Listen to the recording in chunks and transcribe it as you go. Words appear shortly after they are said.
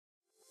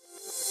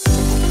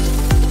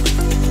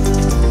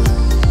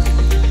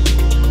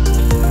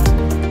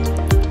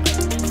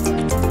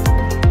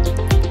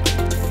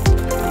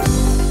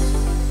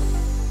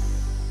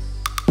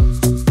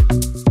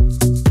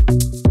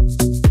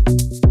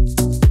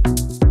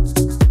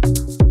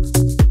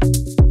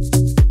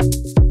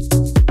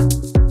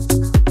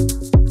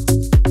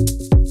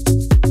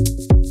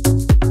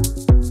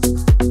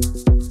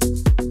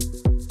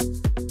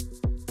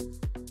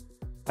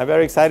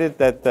very excited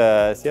that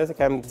CIRSE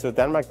came to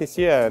Denmark this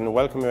year and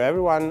welcome you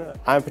everyone.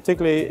 I'm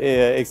particularly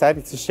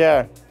excited to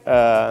share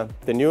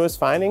the newest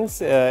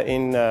findings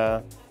in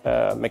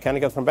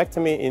mechanical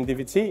thrombectomy in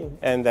DVT,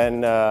 and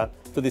then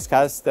to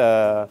discuss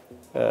the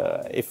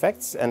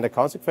effects and the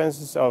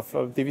consequences of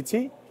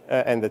DVT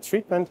and the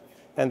treatment,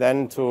 and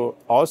then to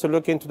also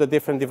look into the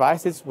different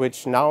devices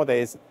which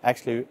nowadays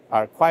actually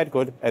are quite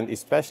good and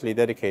especially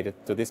dedicated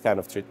to this kind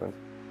of treatment.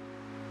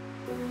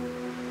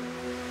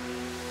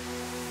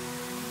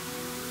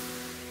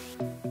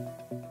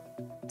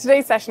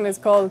 Today's session is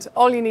called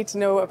All You Need to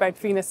Know About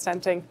Venous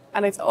Stenting,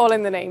 and it's all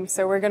in the name.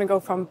 So we're going to go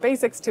from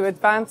basics to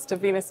advanced to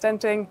venous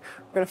stenting.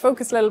 We're going to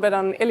focus a little bit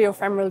on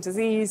iliofemoral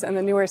disease and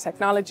the newer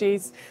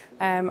technologies,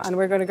 and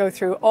we're going to go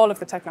through all of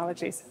the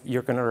technologies.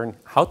 You're going to learn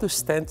how to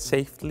stent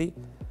safely,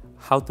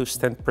 how to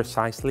stent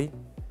precisely,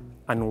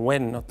 and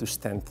when not to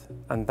stent.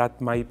 And that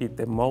might be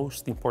the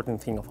most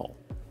important thing of all.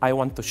 I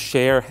want to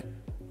share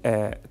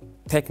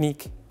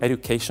technique,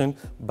 education,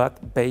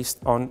 but based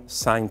on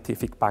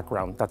scientific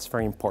background. That's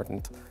very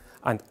important.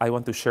 And I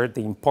want to share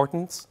the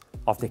importance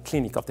of the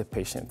clinic of the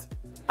patient.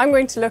 I'm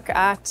going to look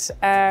at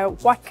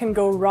what can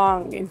go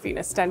wrong in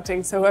venous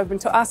stenting. So I've been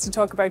asked to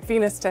talk about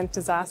venous stent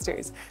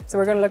disasters. So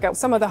we're going to look at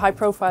some of the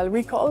high-profile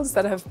recalls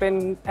that have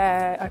been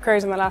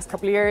occurred in the last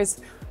couple of years,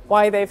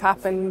 why they've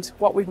happened,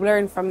 what we've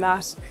learned from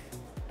that,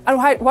 and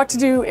what to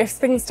do if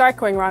things start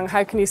going wrong.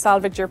 How can you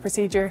salvage your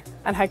procedure,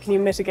 and how can you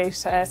mitigate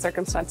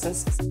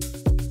circumstances?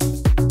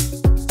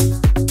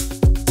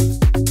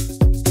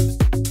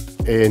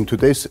 In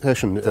today's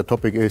session, the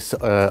topic is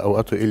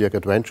aortoiliac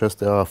adventures.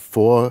 There are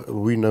 4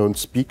 renowned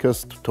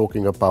speakers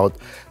talking about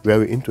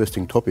very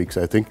interesting topics.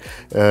 I think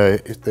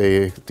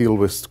they deal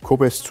with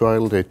COBEST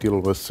trial, they deal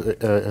with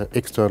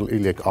external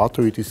iliac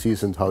artery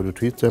disease and how to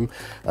treat them.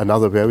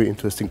 Another very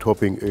interesting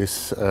topic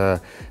is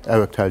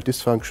erectile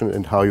dysfunction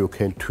and how you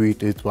can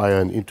treat it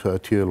via an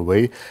intra-arterial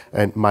way.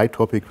 And my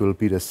topic will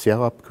be the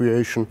CERAP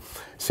creation.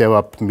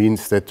 CERAP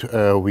means that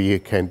we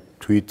can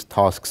treat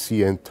task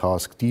C and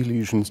task D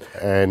lesions,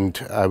 and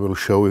I will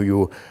show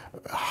you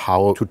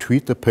how to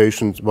treat the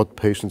patients, what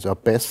patients are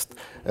best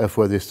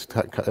for this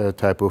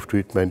type of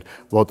treatment,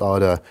 what are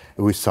the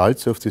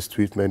results of this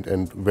treatment,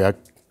 and where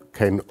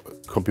can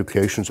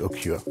complications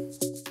occur.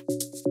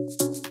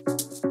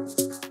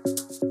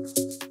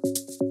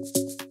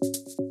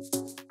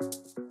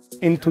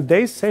 In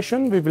today's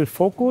session, we will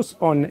focus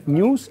on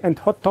news and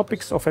hot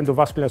topics of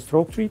endovascular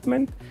stroke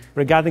treatment.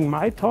 Regarding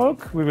my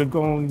talk, we will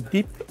go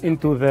deep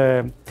into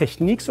the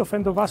techniques of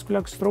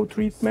endovascular stroke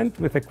treatment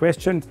with the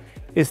question,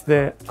 is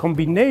the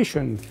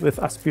combination with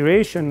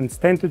aspiration and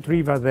stent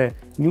retriever the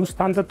new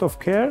standard of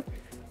care?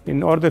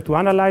 In order to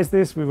analyze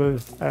this, we will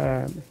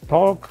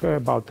talk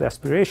about the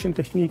aspiration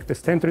technique, the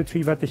stent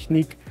retriever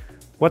technique,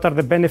 what are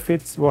the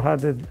benefits, what are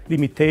the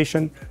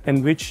limitations,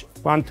 and which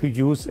one to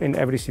use in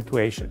every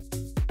situation.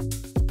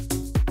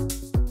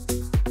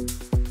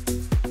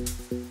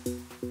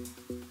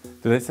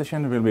 Today's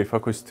session will be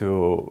focused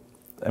to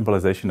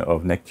embolization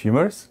of neck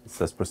tumors.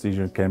 Such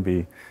procedure can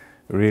be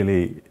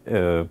really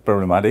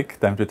problematic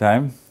time to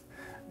time,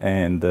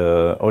 and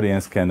the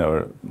audience can,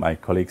 or my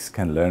colleagues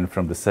can learn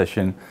from the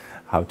session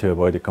how to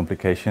avoid the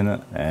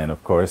complication and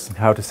of course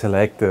how to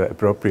select the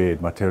appropriate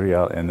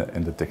material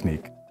and the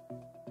technique.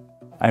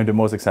 I'm the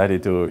most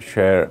excited to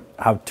share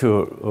how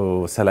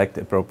to select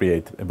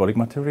appropriate embolic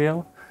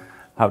material,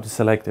 how to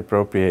select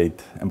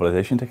appropriate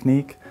embolization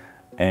technique,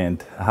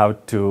 and how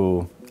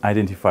to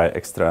identify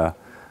extra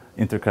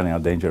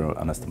intracranial danger or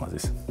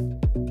anastomosis.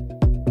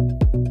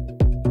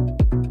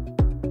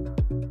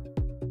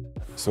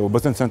 So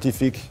Boston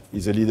Scientific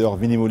is a leader of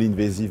minimally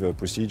invasive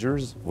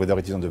procedures, whether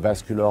it is on the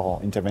vascular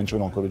or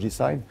interventional oncology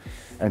side.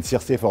 And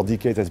CIRSE for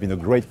decades has been a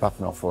great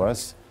partner for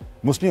us,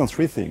 mostly on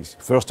 3 things.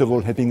 First of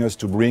all, helping us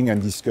to bring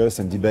and discuss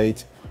and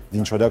debate the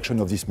introduction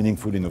of these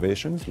meaningful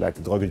innovations,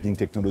 like drug-eluting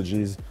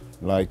technologies,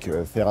 like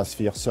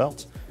TheraSphere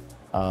CERSE.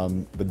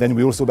 But then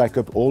we also back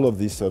up all of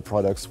these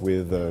products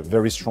with a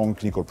very strong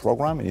clinical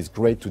program, and it's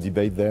great to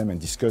debate them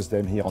and discuss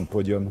them here on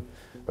podium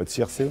at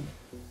CIRSE.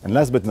 And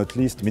last but not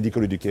least,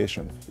 medical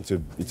education.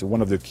 It's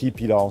one of the key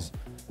pillars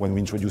when we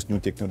introduce new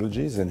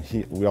technologies, and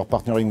we are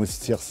partnering with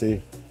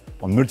CIRSE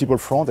on multiple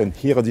fronts, and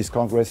here at this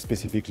Congress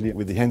specifically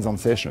with the hands-on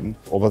session.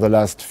 Over the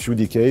last few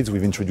decades,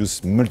 we've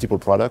introduced multiple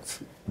products,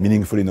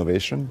 meaningful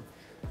innovation,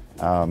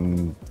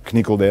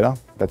 clinical data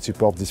that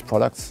support these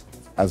products,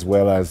 as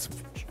well as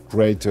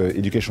great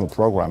educational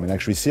program. And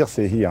actually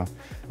CIRSE here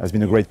has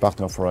been a great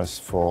partner for us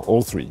for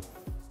all 3.